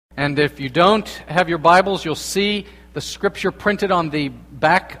And if you don't have your Bibles, you'll see the scripture printed on the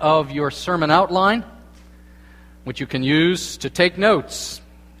back of your sermon outline, which you can use to take notes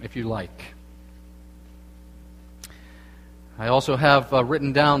if you like. I also have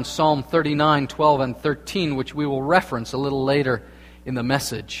written down Psalm 39, 12, and 13, which we will reference a little later in the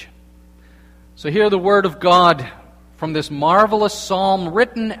message. So hear the word of God from this marvelous psalm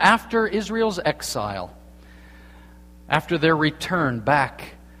written after Israel's exile, after their return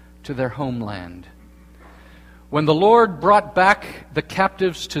back to their homeland. When the Lord brought back the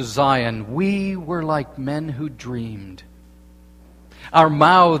captives to Zion, we were like men who dreamed. Our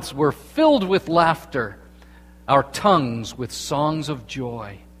mouths were filled with laughter, our tongues with songs of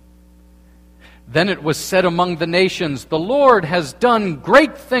joy. Then it was said among the nations, "The Lord has done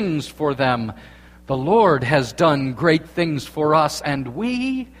great things for them. The Lord has done great things for us, and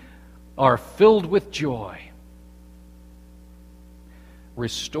we are filled with joy."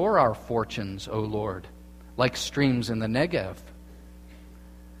 Restore our fortunes, O Lord, like streams in the Negev.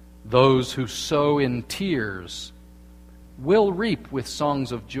 Those who sow in tears will reap with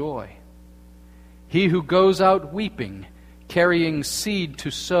songs of joy. He who goes out weeping, carrying seed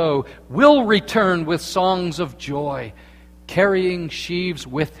to sow, will return with songs of joy, carrying sheaves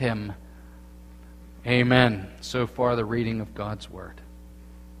with him. Amen. So far, the reading of God's Word.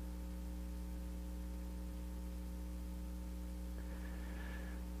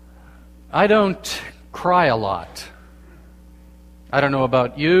 I don't cry a lot. I don't know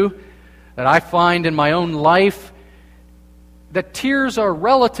about you, that I find in my own life that tears are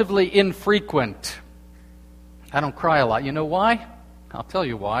relatively infrequent. I don't cry a lot. You know why? I'll tell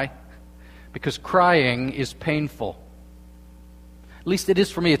you why. Because crying is painful. At least it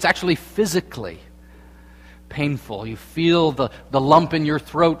is for me. It's actually physically painful. You feel the lump in your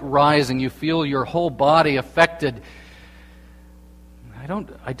throat rising. You feel your whole body affected.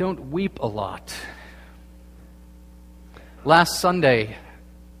 I don't weep a lot. Last Sunday,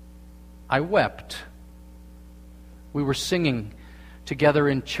 I wept. We were singing together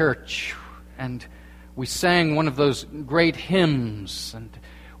in church, and we sang one of those great hymns. And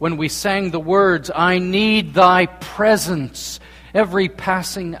when we sang the words, "I need thy presence every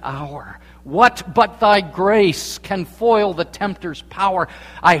passing hour. What but thy grace can foil the tempter's power?"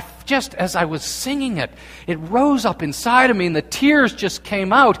 Just as I was singing it, it rose up inside of me and the tears just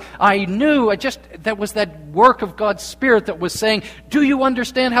came out. I knew, that was that work of God's Spirit that was saying, "Do you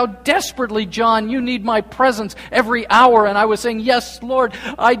understand how desperately, John, you need my presence every hour?" And I was saying, "Yes, Lord,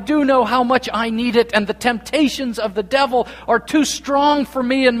 I do know how much I need it, and the temptations of the devil are too strong for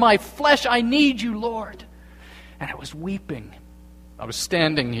me in my flesh. I need you, Lord." And I was weeping. I was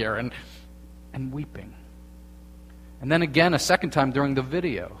standing here and weeping. And then again, a second time during the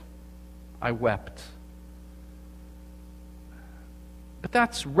video, I wept. But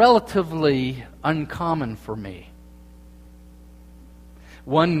that's relatively uncommon for me.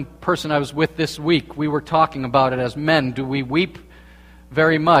 One person I was with this week, we were talking about it as men. Do we weep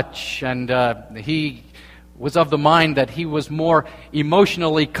very much? And he was of the mind that he was more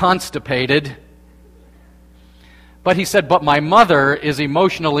emotionally constipated. But he said, "But my mother is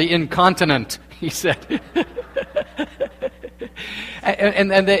emotionally incontinent," he said.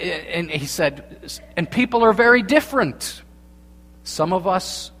 and he said, "And people are very different. Some of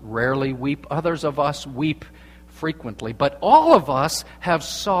us rarely weep, others of us weep frequently, but all of us have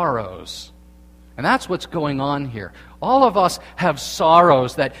sorrows." And that's what's going on here. All of us have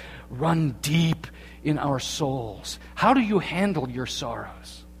sorrows that run deep in our souls. How do you handle your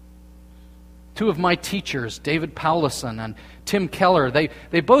sorrows? Two of my teachers, David Powlison and Tim Keller,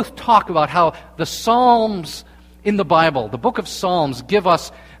 they both talk about how the Psalms in the Bible, the book of Psalms, give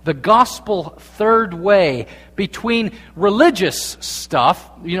us the gospel third way between religious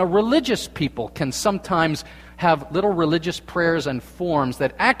stuff. You know, religious people can sometimes have little religious prayers and forms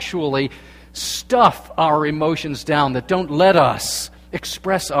that actually stuff our emotions down, that don't let us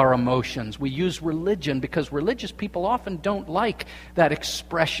express our emotions. We use religion because religious people often don't like that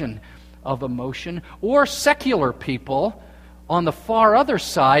expression of emotion. Or secular people on the far other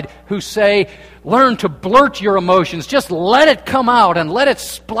side who say, learn to blurt your emotions, just let it come out and let it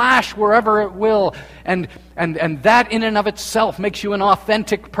splash wherever it will, and that in and of itself makes you an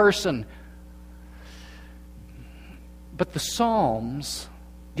authentic person. But the Psalms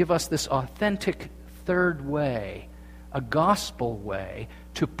give us this authentic third way, a gospel way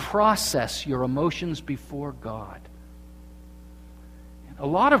to process your emotions before God. A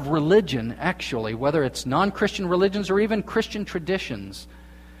lot of religion, actually, whether it's non-Christian religions or even Christian traditions,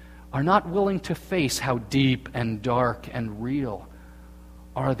 are not willing to face how deep and dark and real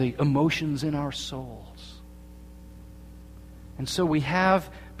are the emotions in our souls. And so we have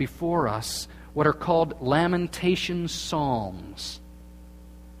before us what are called lamentation psalms.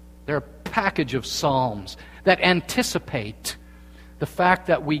 They're a package of psalms that anticipate the fact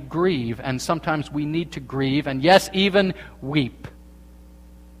that we grieve, and sometimes we need to grieve, and yes, even weep.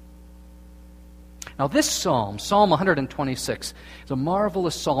 Now this psalm, Psalm 126, is a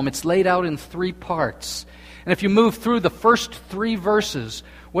marvelous psalm. It's laid out in 3 parts. And if you move through the first 3 verses,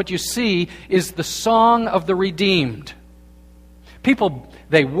 what you see is the song of the redeemed. People,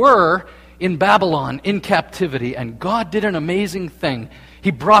 they were in Babylon, in captivity, and God did an amazing thing.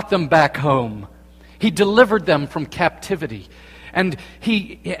 He brought them back home. He delivered them from captivity. And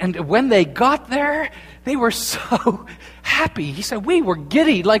when they got there, they were so happy. He said, we were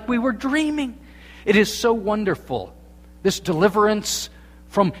giddy like we were dreaming. It is so wonderful, this deliverance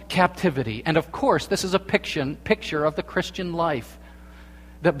from captivity. And of course, this is a picture of the Christian life.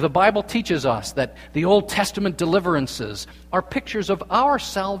 The Bible teaches us that the Old Testament deliverances are pictures of our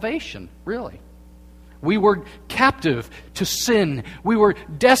salvation, really. We were captive to sin. We were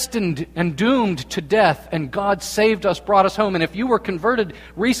destined and doomed to death, and God saved us, brought us home. And if you were converted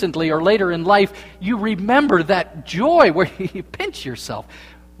recently or later in life, you remember that joy where you pinch yourself.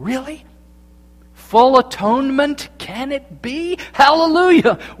 Really? Full atonement? Can it be?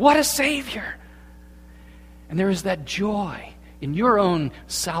 Hallelujah! What a Savior! And there is that joy in your own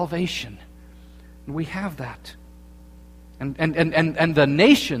salvation. And we have that. And the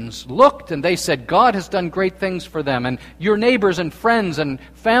nations looked and they said, God has done great things for them. And your neighbors and friends and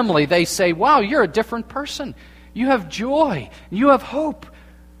family, they say, wow, you're a different person. You have joy. You have hope.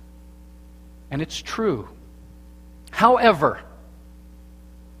 And it's true. However,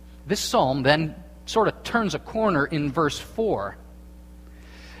 this psalm then sort of turns a corner in verse 4.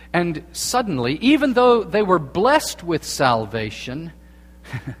 And suddenly, even though they were blessed with salvation,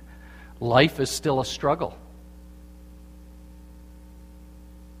 life is still a struggle.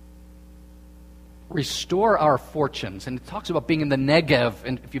 Restore our fortunes. And it talks about being in the Negev.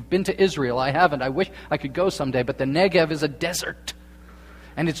 And if you've been to Israel, I haven't. I wish I could go someday. But the Negev is a desert.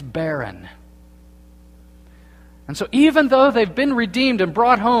 And it's barren. And so even though they've been redeemed and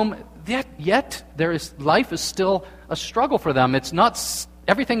brought home, yet life is still a struggle for them.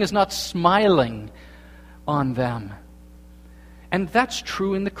 Everything is not smiling on them. And that's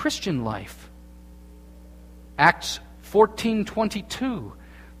true in the Christian life. Acts 14:22.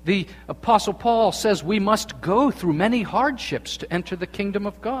 The Apostle Paul says we must go through many hardships to enter the kingdom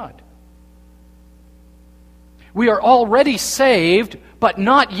of God. We are already saved, but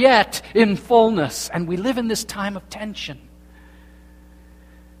not yet in fullness. And we live in this time of tension.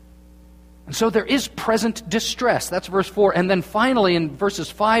 And so there is present distress. That's verse 4. And then finally in verses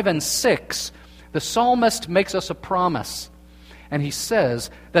 5 and 6, the psalmist makes us a promise. And he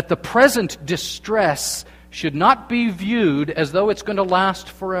says that the present distress should not be viewed as though it's going to last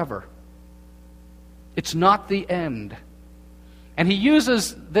forever. It's not the end. And he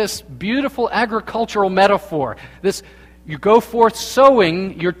uses this beautiful agricultural metaphor. You go forth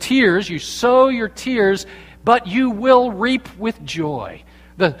sowing your tears, you sow your tears, but you will reap with joy.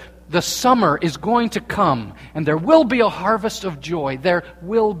 The summer is going to come, and there will be a harvest of joy. There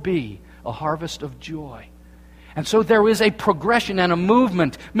will be a harvest of joy. And so there is a progression and a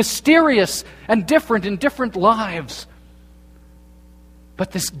movement, mysterious and different in different lives.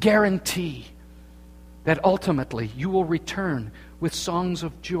 But this guarantee that ultimately you will return with songs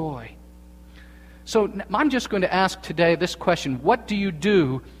of joy. So I'm just going to ask today this question: what do you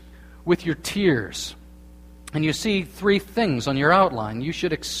do with your tears? And you see 3 things on your outline. You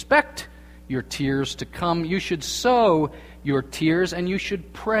should expect your tears to come. You should sow your tears, and you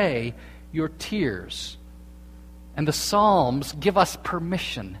should pray your tears. And the Psalms give us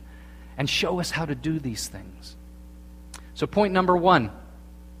permission and show us how to do these things. So point number 1,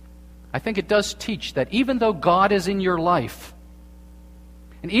 I think it does teach that even though God is in your life,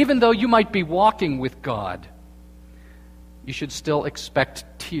 and even though you might be walking with God, you should still expect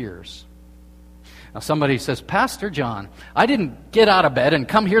tears. Now somebody says, Pastor John, I didn't get out of bed and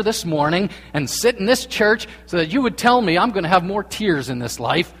come here this morning and sit in this church so that you would tell me I'm going to have more tears in this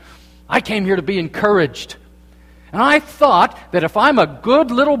life. I came here to be encouraged. And I thought that if I'm a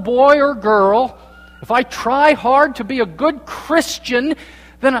good little boy or girl, if I try hard to be a good Christian,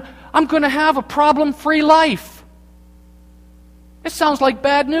 then I'm going to have a problem-free life. It sounds like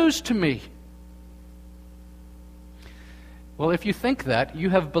bad news to me. Well, if you think that, you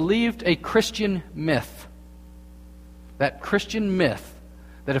have believed a Christian myth. That Christian myth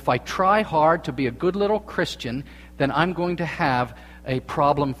that if I try hard to be a good little Christian, then I'm going to have a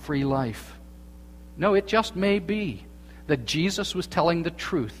problem-free life. No, it just may be that Jesus was telling the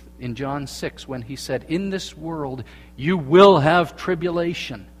truth in John 6 when he said, in this world you will have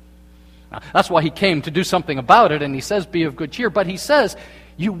tribulation. Now, that's why he came, to do something about it, and he says, be of good cheer. But he says,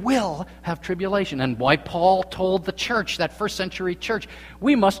 you will have tribulation. And why Paul told the church, that first century church,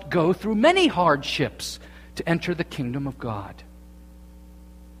 we must go through many hardships to enter the kingdom of God.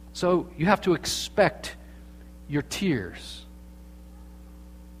 So you have to expect your tears.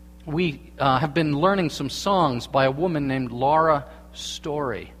 We have been learning some songs by a woman named Laura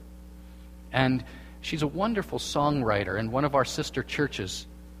Story. And she's a wonderful songwriter in one of our sister churches.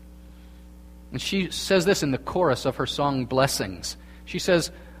 And she says this in the chorus of her song, Blessings. She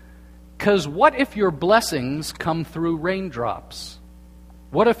says, "'Cause what if your blessings come through raindrops?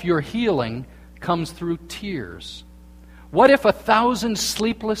 What if your healing comes through tears? What if 1,000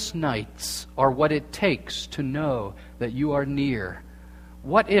 sleepless nights are what it takes to know that you are near?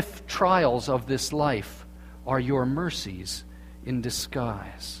 What if trials of this life are your mercies in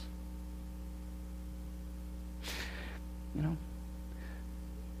disguise?" You know,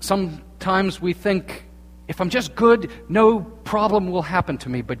 sometimes we think, if I'm just good, no problem will happen to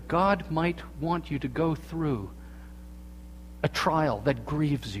me. But God might want you to go through a trial that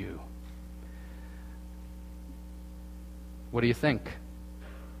grieves you. What do you think?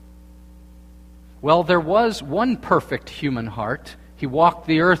 Well, there was one perfect human heart. He walked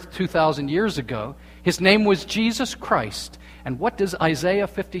the earth 2,000 years ago. His name was Jesus Christ. And what does Isaiah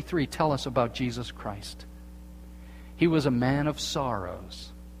 53 tell us about Jesus Christ? He was a man of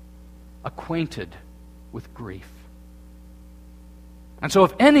sorrows, acquainted with grief. And so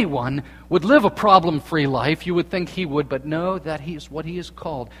if anyone would live a problem-free life, you would think he would, but no, that he is what he is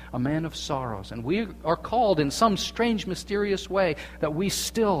called, a man of sorrows. And we are called in some strange, mysterious way that we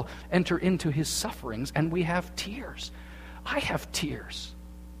still enter into his sufferings, and we have tears. I have tears.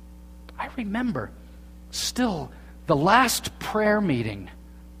 I remember still the last prayer meeting,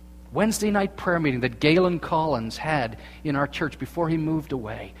 Wednesday night prayer meeting that Galen Collins had in our church before he moved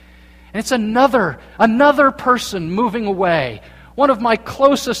away. And it's another person moving away. One of my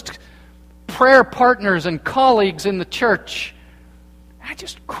closest prayer partners and colleagues in the church. I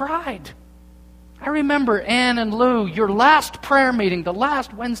just cried. I remember, Ann and Lou, your last prayer meeting, the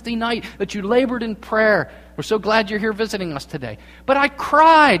last Wednesday night that you labored in prayer. We're so glad you're here visiting us today. But I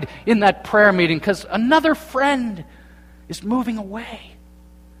cried in that prayer meeting because another friend is moving away.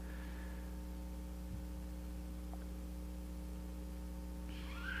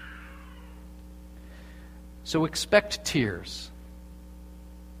 So expect tears.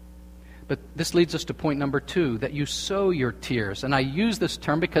 But this leads us to point number 2, that you sow your tears. And I use this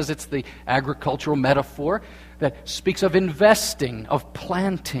term because it's the agricultural metaphor that speaks of investing, of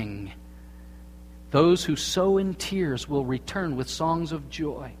planting. Those who sow in tears will return with songs of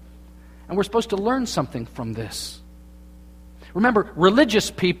joy. And we're supposed to learn something from this. Remember,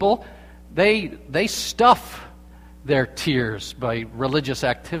 religious people, they stuff their tears by religious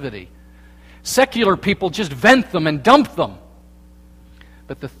activity. Secular people just vent them and dump them.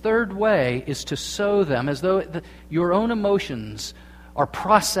 But the third way is to sow them as though your own emotions are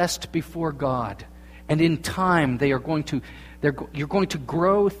processed before God. And in time, you're going to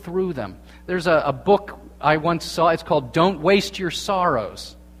grow through them. There's a book I once saw. It's called Don't Waste Your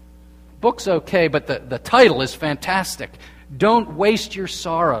Sorrows. Book's okay, but the title is fantastic. Don't waste your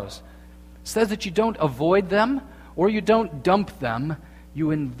sorrows. It says that you don't avoid them or you don't dump them.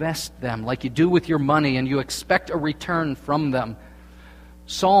 You invest them like you do with your money, and you expect a return from them.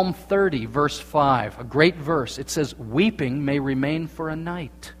 Psalm 30, verse 5, a great verse. It says, "Weeping may remain for a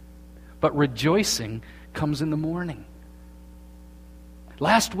night, but rejoicing comes in the morning."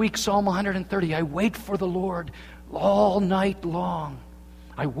 Last week, Psalm 130, I wait for the Lord all night long.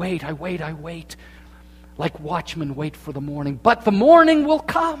 I wait, like watchmen wait for the morning. But the morning will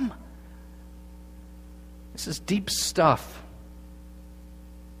come. This is deep stuff.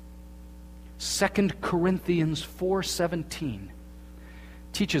 2 Corinthians 4:17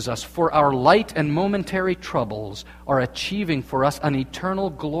 teaches us, "For our light and momentary troubles are achieving for us an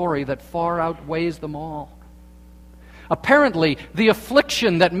eternal glory that far outweighs them all." Apparently, the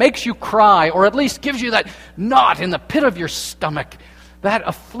affliction that makes you cry, or at least gives you that knot in the pit of your stomach, that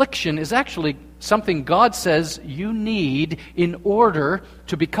affliction is actually something God says you need in order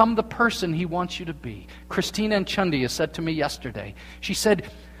to become the person He wants you to be. Christine Anchundi has said to me yesterday, she said,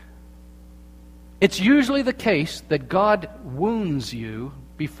 it's usually the case that God wounds you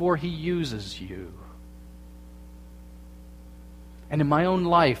before He uses you. And in my own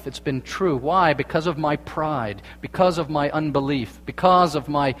life, it's been true. Why? Because of my pride, because of my unbelief, because of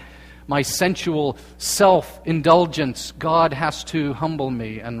my sensual self-indulgence. God has to humble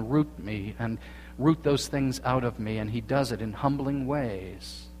me and root those things out of me, and He does it in humbling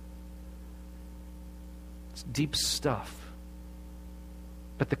ways. It's deep stuff.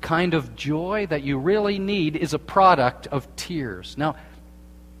 But the kind of joy that you really need is a product of tears. Now,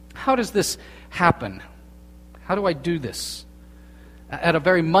 how does this happen? How do I do this? At a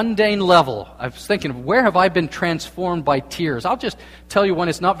very mundane level, I was thinking of where have I been transformed by tears? I'll just tell you one.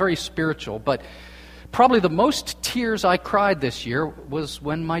 It's not very spiritual, but probably the most tears I cried this year was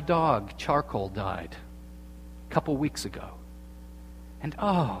when my dog, Charcoal, died a couple weeks ago. And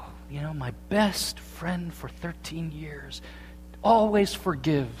my best friend for 13 years, always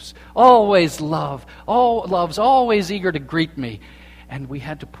forgives, always loves, always eager to greet me. And we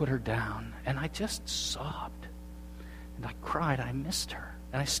had to put her down, and I just sobbed. And I cried. I missed her,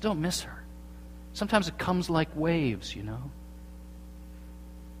 and I still miss her. Sometimes it comes like waves,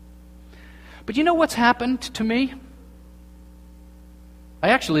 But you know what's happened to me? I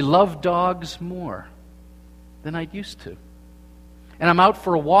actually love dogs more than I used to. And I'm out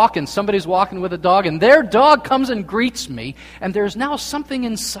for a walk, and somebody's walking with a dog, and their dog comes and greets me, and there's now something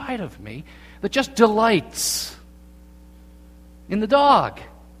inside of me that just delights in the dog.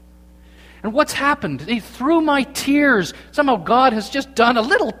 And what's happened? Through my tears, somehow God has just done a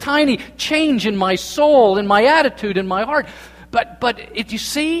little tiny change in my soul, in my attitude, in my heart. But you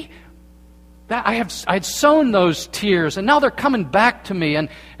see, that I'd sown those tears, and now they're coming back to me. And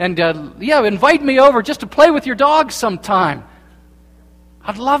invite me over just to play with your dog sometime.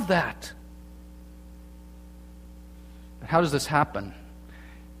 I'd love that. But how does this happen?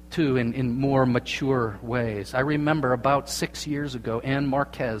 Too, in more mature ways. I remember about 6 years ago, Anne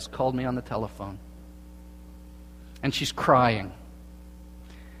Marquez called me on the telephone. And she's crying.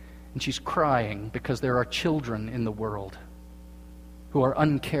 And she's crying because there are children in the world who are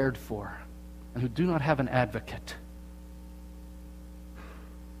uncared for and who do not have an advocate.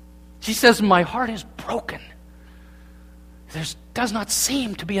 She says, my heart is broken. There does not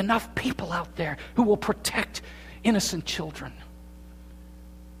seem to be enough people out there who will protect innocent children.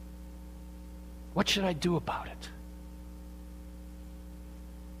 What should I do about it?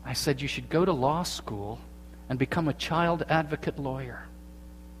 I said, you should go to law school and become a child advocate lawyer.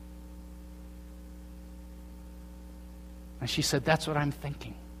 And she said, that's what I'm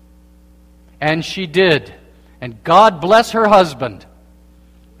thinking. And she did. And God bless her husband,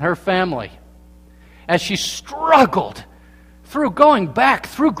 her family, as she struggled through going back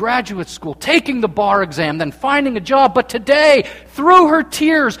through graduate school, taking the bar exam, then finding a job. But today, through her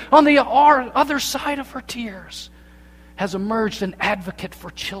tears, on the other side of her tears, has emerged an advocate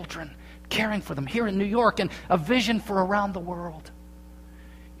for children, caring for them here in New York, and a vision for around the world.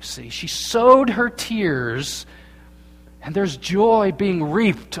 You see, she sowed her tears, and there's joy being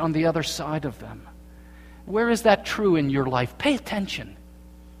reaped on the other side of them. Where is that true in your life? Pay attention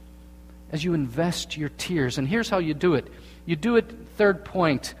as you invest your tears. And here's how you do it. You do it, third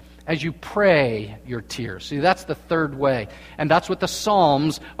point, as you pray your tears. See, that's the third way. And that's what the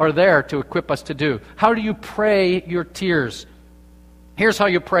Psalms are there to equip us to do. How do you pray your tears? Here's how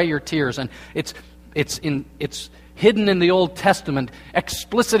you pray your tears. And it's hidden in the Old Testament,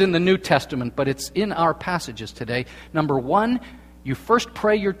 explicit in the New Testament, but it's in our passages today. Number one, you first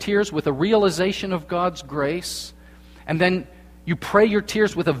pray your tears with a realization of God's grace. And then you pray your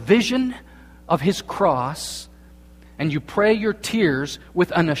tears with a vision of His cross. And you pray your tears with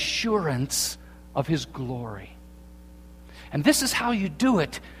an assurance of His glory. And this is how you do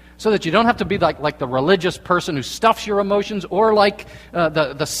it, so that you don't have to be like the religious person who stuffs your emotions, or like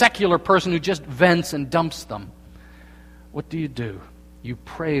the secular person who just vents and dumps them. What do? You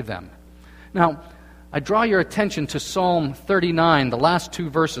pray them. Now, I draw your attention to Psalm 39, the last two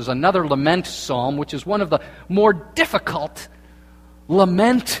verses, another lament psalm, which is one of the more difficult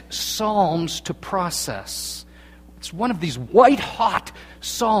lament psalms to process. It's one of these white-hot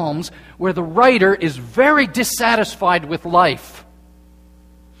psalms where the writer is very dissatisfied with life.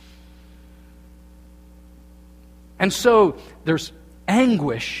 And so there's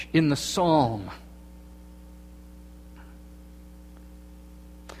anguish in the psalm.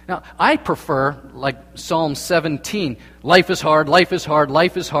 Now, I prefer, like Psalm 17, life is hard, life is hard,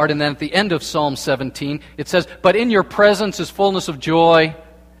 life is hard, and then at the end of Psalm 17, it says, but in your presence is fullness of joy.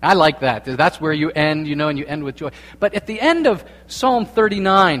 I like that. That's where you end, and you end with joy. But at the end of Psalm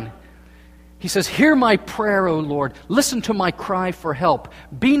 39, he says, hear my prayer, O Lord. Listen to my cry for help.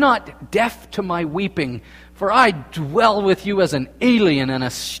 Be not deaf to my weeping, for I dwell with you as an alien and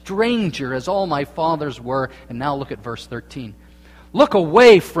a stranger, as all my fathers were. And now look at verse 13. Look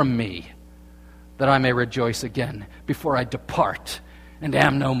away from me, that I may rejoice again before I depart and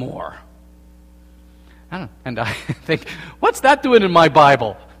am no more. And I think, what's that doing in my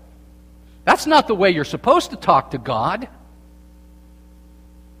Bible? That's not the way you're supposed to talk to God.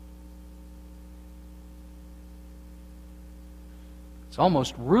 It's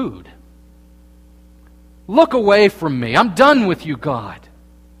almost rude. Look away from me. I'm done with you, God.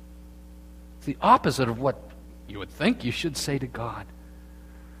 It's the opposite of what you would think you should say to God.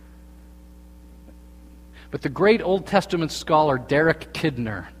 But the great Old Testament scholar Derek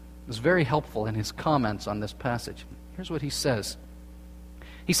Kidner is very helpful in his comments on this passage. Here's what he says.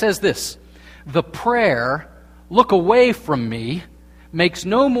 He says this: the prayer, "Look away from me," makes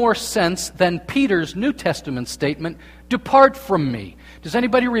no more sense than Peter's New Testament statement, "Depart from me." Does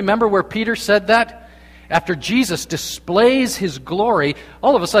anybody remember where Peter said that? After Jesus displays his glory,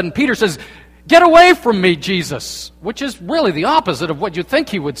 all of a sudden Peter says, "Get away from me, Jesus," which is really the opposite of what you'd think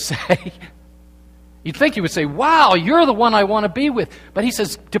he would say. You'd think he would say, "Wow, you're the one I want to be with." But he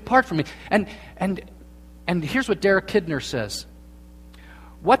says, "Depart from me." And here's what Derek Kidner says.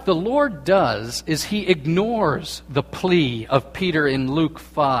 What the Lord does is he ignores the plea of Peter in Luke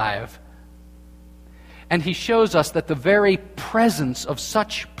 5. And he shows us that the very presence of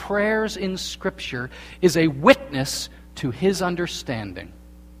such prayers in Scripture is a witness to his understanding.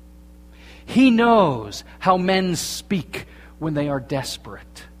 He knows how men speak when they are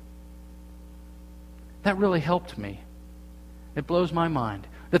desperate. That really helped me. It blows my mind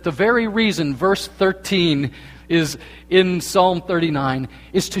that the very reason verse 13 is in Psalm 39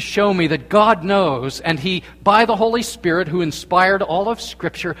 is to show me that God knows, and He, by the Holy Spirit who inspired all of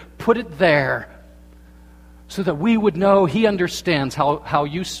Scripture, put it there so that we would know He understands how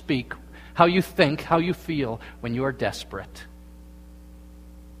you speak, how you think, how you feel when you are desperate.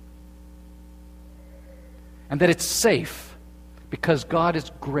 And that it's safe because God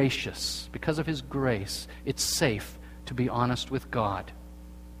is gracious. Because of His grace, it's safe to be honest with God.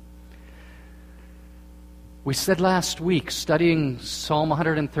 We said last week, studying Psalm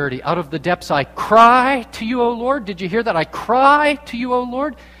 130, out of the depths I cry to you, O Lord. Did you hear that? I cry to you, O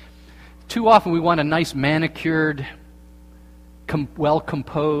Lord. Too often we want a nice manicured,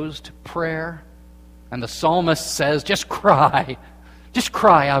 well-composed prayer. And the psalmist says, just cry. Just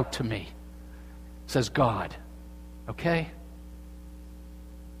cry out to me, says God. Okay?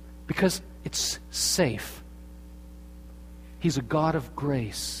 Because it's safe. He's a God of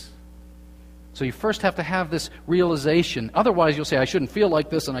grace. So you first have to have this realization. Otherwise you'll say, I shouldn't feel like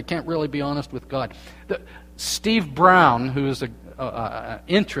this and I can't really be honest with God. Steve Brown, who is an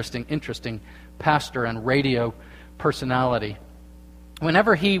interesting pastor and radio personality,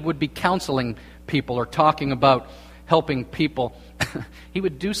 whenever he would be counseling people or talking about helping people, he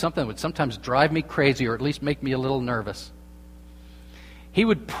would do something that would sometimes drive me crazy or at least make me a little nervous. He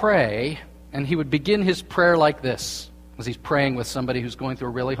would pray, and he would begin his prayer like this, as he's praying with somebody who's going through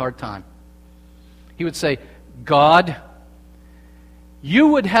a really hard time. He would say, God, you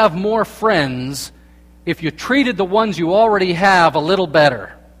would have more friends if you treated the ones you already have a little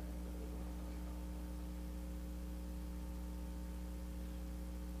better.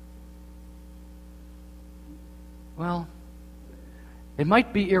 Well, it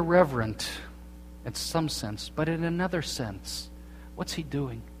might be irreverent in some sense, but in another sense, what's he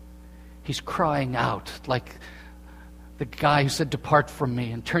doing? He's crying out like the guy who said, depart from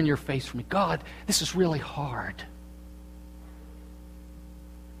me and turn your face from me. God, this is really hard.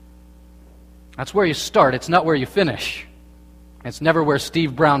 That's where you start. It's not where you finish. It's never where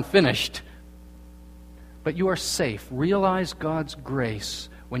Steve Brown finished. But you are safe. Realize God's grace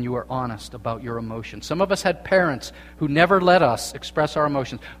when you are honest about your emotions. Some of us had parents who never let us express our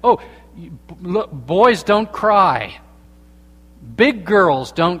emotions. Oh, look, boys don't cry. Big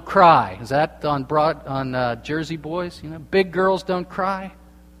girls don't cry. Is that on Jersey Boys? You know, big girls don't cry.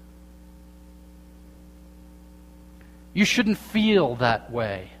 You shouldn't feel that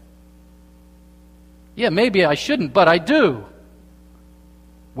way. Yeah, maybe I shouldn't, but I do.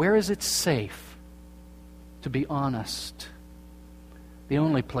 Where is it safe to be honest? The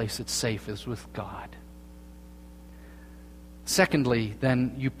only place it's safe is with God. Secondly,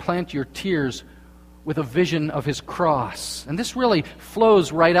 then, you plant your tears with a vision of His cross. And this really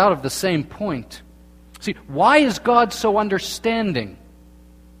flows right out of the same point. See, why is God so understanding?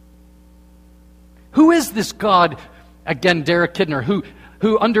 Who is this God, again, Derek Kidner,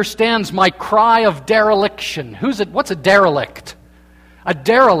 who understands my cry of dereliction? What's a derelict? A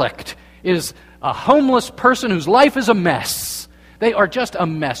derelict is a homeless person whose life is a mess. They are just a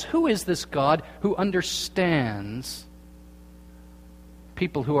mess. Who is this God who understands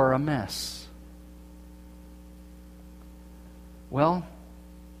people who are a mess? Well,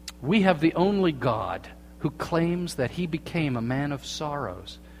 we have the only God who claims that He became a man of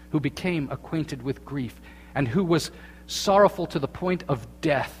sorrows, who became acquainted with grief, and who was sorrowful to the point of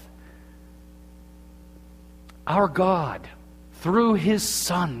death. Our God, through His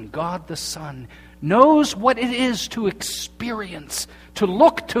Son, God the Son, knows what it is to experience, to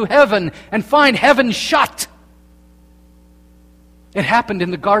look to heaven and find heaven shut. It happened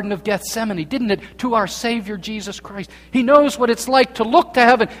in the Garden of Gethsemane, didn't it, to our Savior Jesus Christ. He knows what it's like to look to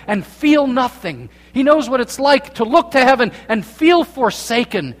heaven and feel nothing. He knows what it's like to look to heaven and feel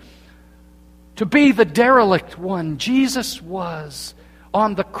forsaken, to be the derelict one. Jesus was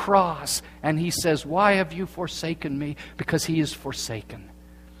on the cross, and He says, "Why have you forsaken me?" Because He is forsaken.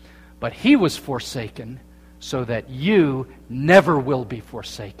 But He was forsaken so that you never will be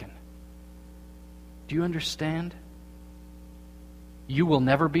forsaken. Do you understand? You will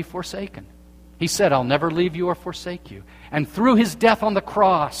never be forsaken. He said, "I'll never leave you or forsake you." And through His death on the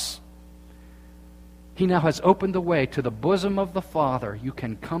cross, He now has opened the way to the bosom of the Father. You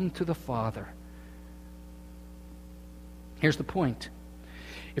can come to the Father. Here's the point.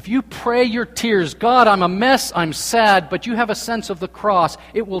 If you pray your tears, "God, I'm a mess, I'm sad," but you have a sense of the cross,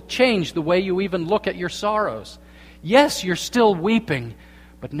 it will change the way you even look at your sorrows. Yes, you're still weeping,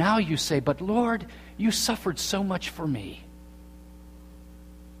 but now you say, "But Lord, you suffered so much for me.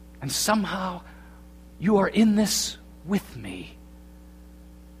 And somehow you are in this with me."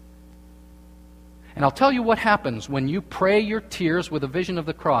 And I'll tell you what happens when you pray your tears with a vision of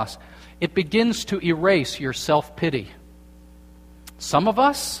the cross. It begins to erase your self-pity. Some of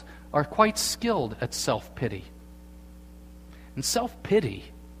us are quite skilled at self-pity. And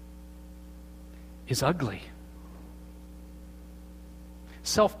self-pity is ugly.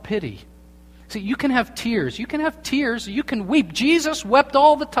 Self-pity. See, you can have tears. You can weep. Jesus wept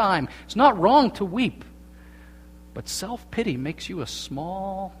all the time. It's not wrong to weep. But self-pity makes you a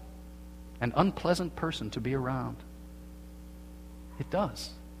small and unpleasant person to be around. It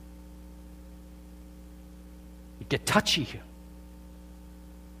does. You get touchy.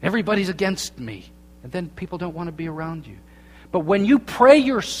 Everybody's against me. And then people don't want to be around you. But when you pray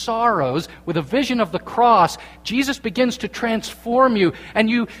your sorrows with a vision of the cross, Jesus begins to transform you, and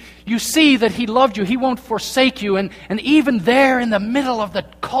you see that He loved you. He won't forsake you. And even there in the middle of the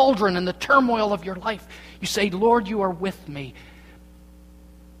cauldron and the turmoil of your life, you say, "Lord, you are with me."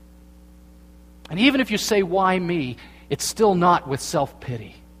 And even if you say, "Why me?" it's still not with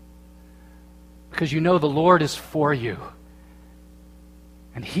self-pity. Because you know the Lord is for you.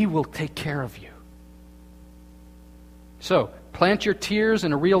 And He will take care of you. So, plant your tears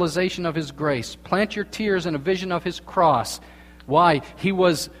in a realization of His grace. Plant your tears in a vision of His cross. Why?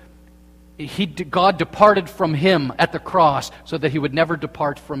 God departed from Him at the cross so that He would never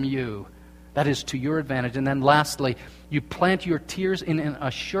depart from you. That is to your advantage. And then lastly, you plant your tears in an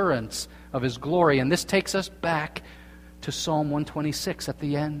assurance of His glory. And this takes us back to Psalm 126 at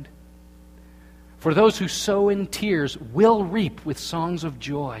the end. For those who sow in tears will reap with songs of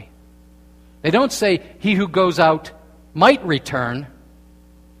joy. They don't say, "He who goes out might return."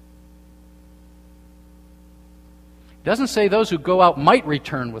 It doesn't say those who go out might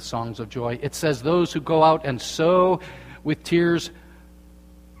return with songs of joy. It says those who go out and sow with tears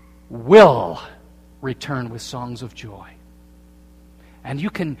will return with songs of joy. And you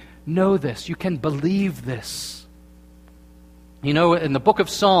can know this. You can believe this. You know, in the book of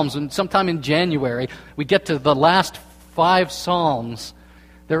Psalms, and sometime in January, we get to the last 5 Psalms.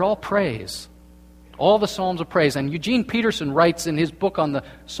 They're all praise. All the Psalms of praise. And Eugene Peterson writes in his book on the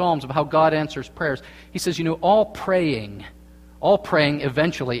Psalms of how God answers prayers. He says, you know, all praying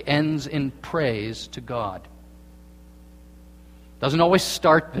eventually ends in praise to God. Doesn't always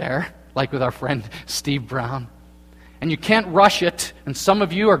start there, like with our friend Steve Brown. And you can't rush it. And some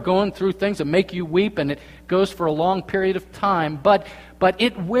of you are going through things that make you weep, and it goes for a long period of time. But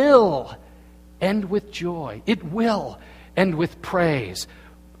it will end with joy. It will end with praise.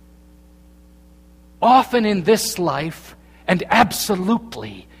 Often in this life, and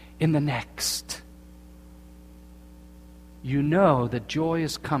absolutely in the next. You know that joy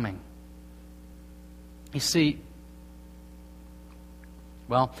is coming. You see,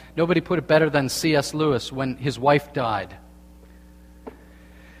 well, nobody put it better than C.S. Lewis when his wife died.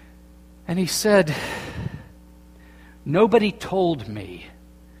 And he said, "Nobody told me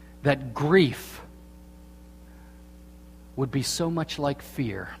that grief would be so much like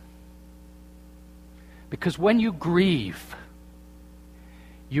fear. Because when you grieve,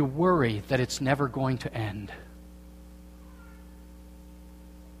 you worry that it's never going to end."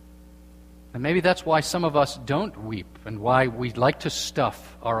 And maybe that's why some of us don't weep and why we like to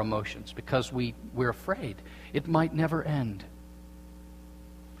stuff our emotions, because we're afraid it might never end.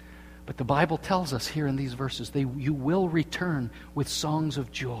 But the Bible tells us here in these verses, you will return with songs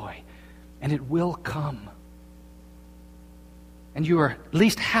of joy, and it will come. And you are at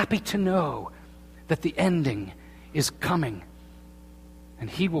least happy to know that the ending is coming. And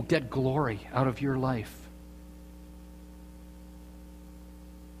He will get glory out of your life.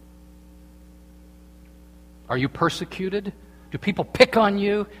 Are you persecuted? Do people pick on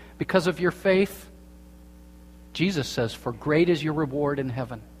you because of your faith? Jesus says, "For great is your reward in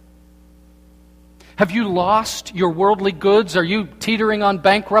heaven." Have you lost your worldly goods? Are you teetering on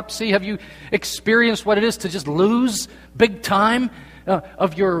bankruptcy? Have you experienced what it is to just lose big time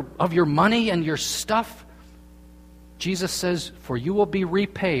of your money and your stuff? Jesus says, "For you will be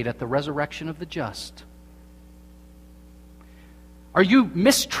repaid at the resurrection of the just." Are you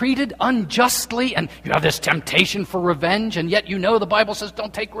mistreated unjustly and you have this temptation for revenge, and yet you know the Bible says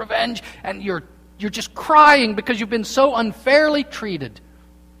don't take revenge, and you're just crying because you've been so unfairly treated?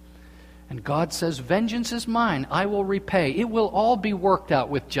 And God says, "Vengeance is mine, I will repay." It will all be worked out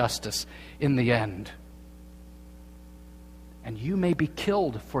with justice in the end. And you may be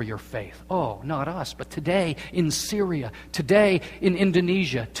killed for your faith. Oh, not us, but today in Syria, today in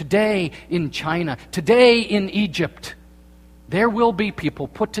Indonesia, today in China, today in Egypt, there will be people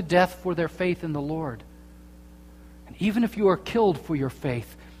put to death for their faith in the Lord. And even if you are killed for your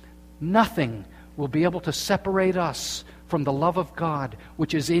faith, nothing will be able to separate us from the love of God,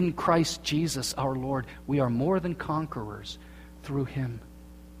 which is in Christ Jesus our Lord. We are more than conquerors through Him.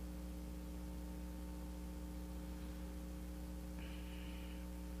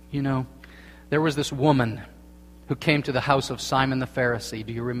 You know, there was this woman who came to the house of Simon the Pharisee.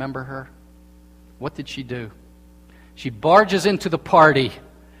 Do you remember her? What did she do? She barges into the party,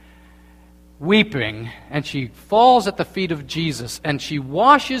 weeping, and she falls at the feet of Jesus, and she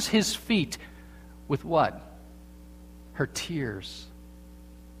washes His feet with what? Her tears.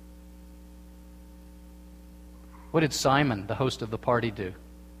 What did Simon, the host of the party, do?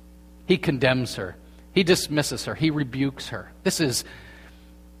 He condemns her. He dismisses her. He rebukes her. This is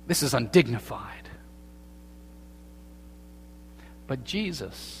undignified. But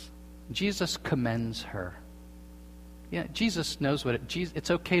Jesus commends her. Yeah, Jesus knows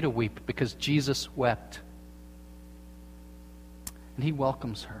it's okay to weep because Jesus wept. And He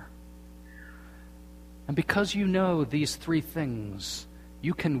welcomes her. And because you know these three things,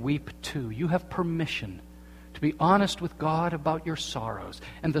 you can weep too. You have permission to be honest with God about your sorrows.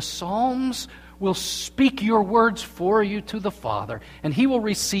 And the Psalms will speak your words for you to the Father, and He will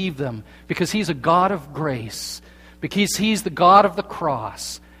receive them because He's a God of grace, because He's the God of the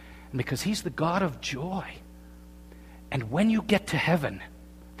cross, and because He's the God of joy. And when you get to heaven,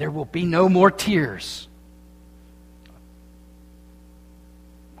 there will be no more tears.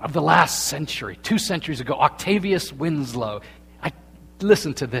 Of the last century, 2 centuries ago, Octavius Winslow.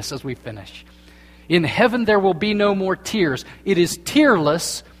 Listen to this as we finish. In heaven there will be no more tears. It is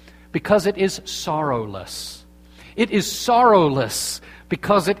tearless because it is sorrowless. It is sorrowless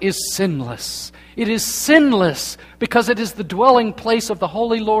because it is sinless. It is sinless because it is the dwelling place of the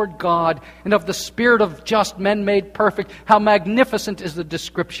Holy Lord God and of the Spirit of just men made perfect. How magnificent is the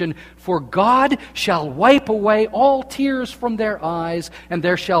description. For God shall wipe away all tears from their eyes, and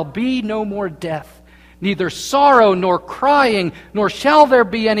there shall be no more death, neither sorrow nor crying, nor shall there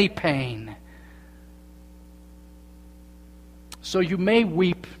be any pain. So you may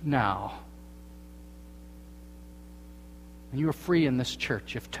weep now. And you are free in this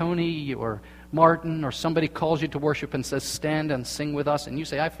church. If Tony or Martin or somebody calls you to worship and says, "Stand and sing with us," and you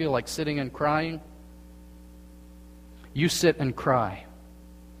say, "I feel like sitting and crying," you sit and cry.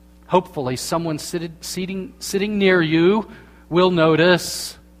 Hopefully someone sitting near you will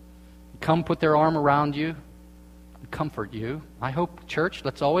notice, come put their arm around you and comfort you. I hope, church,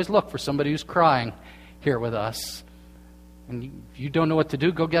 let's always look for somebody who's crying here with us. And if you don't know what to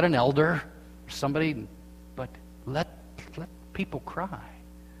do, go get an elder or somebody, but let people cry.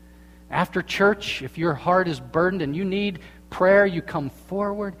 After church, if your heart is burdened and you need prayer, you come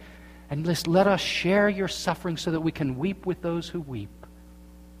forward and let us share your suffering so that we can weep with those who weep.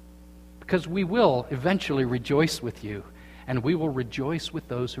 Because we will eventually rejoice with you, and we will rejoice with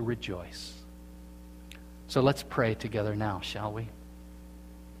those who rejoice. So let's pray together now, shall we?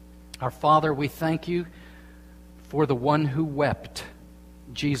 Our Father, we thank you for the one who wept,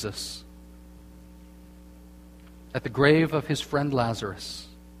 Jesus, at the grave of his friend Lazarus.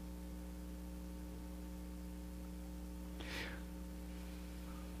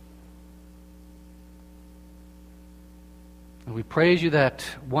 And we praise you that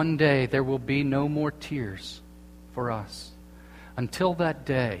one day there will be no more tears for us. Until that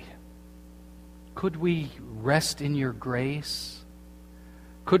day, could we rest in your grace?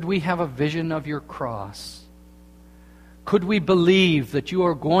 Could we have a vision of your cross? Could we believe that you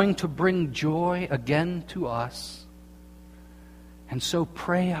are going to bring joy again to us? And so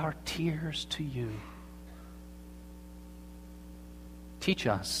pray our tears to you. Teach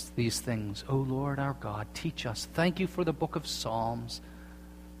us these things, O Lord our God. Teach us. Thank you for the book of Psalms.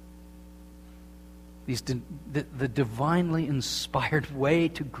 The divinely inspired way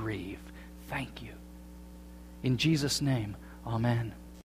to grieve. Thank you. In Jesus' name, amen.